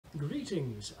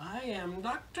Greetings, I am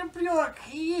Dr. Bjork,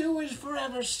 he who is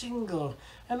forever single,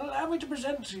 and allow me to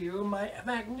present to you my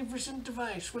magnificent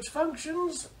device, which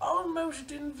functions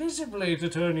almost invisibly to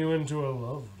turn you into a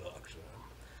love doctor.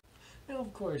 Now,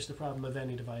 of course, the problem of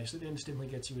any device that instantly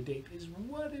gets you a date is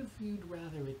what if you'd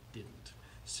rather it didn't?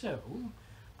 So,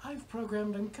 I've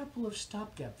programmed a couple of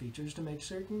stopgap features to make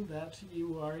certain that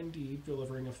you are indeed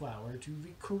delivering a flower to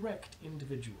the correct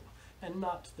individual, and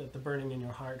not that the burning in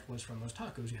your heart was from those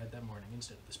tacos you had that morning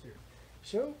instead of the spirit.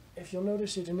 So, if you'll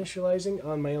notice it initializing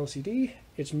on my LCD,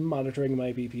 it's monitoring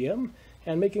my BPM,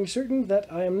 and making certain that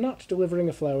I am not delivering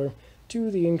a flower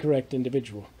to the incorrect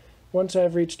individual. Once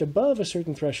I've reached above a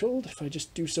certain threshold, if I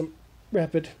just do some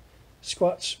rapid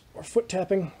squats or foot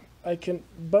tapping, I can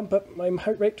bump up my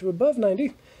heart rate to above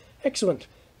 90. Excellent.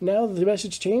 Now the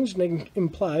message changed and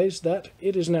implies that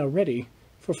it is now ready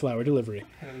for flower delivery.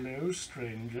 Hello,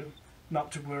 stranger.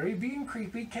 Not to worry, being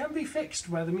creepy can be fixed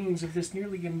by the means of this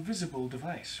nearly invisible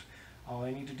device. All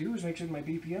I need to do is make sure my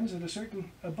BPM's at a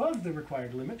certain above the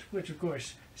required limit, which of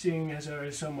course, seeing as there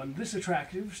is someone this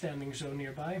attractive standing so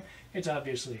nearby, it's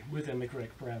obviously within the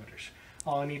correct parameters.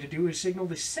 All I need to do is signal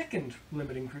the second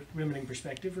limiting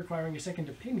perspective, requiring a second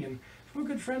opinion from a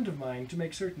good friend of mine to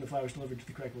make certain the flower is delivered to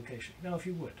the correct location. Now, if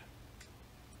you would.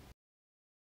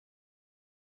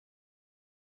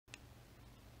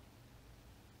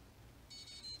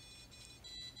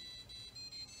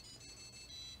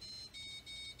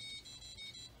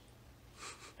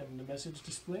 And the message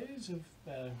displays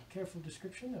a careful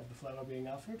description of the flower being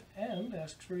offered and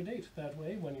asks for a date. That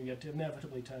way, when you get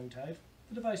inevitably tongue-tied,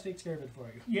 the device takes care of it for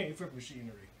you. Yay for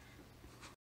machinery.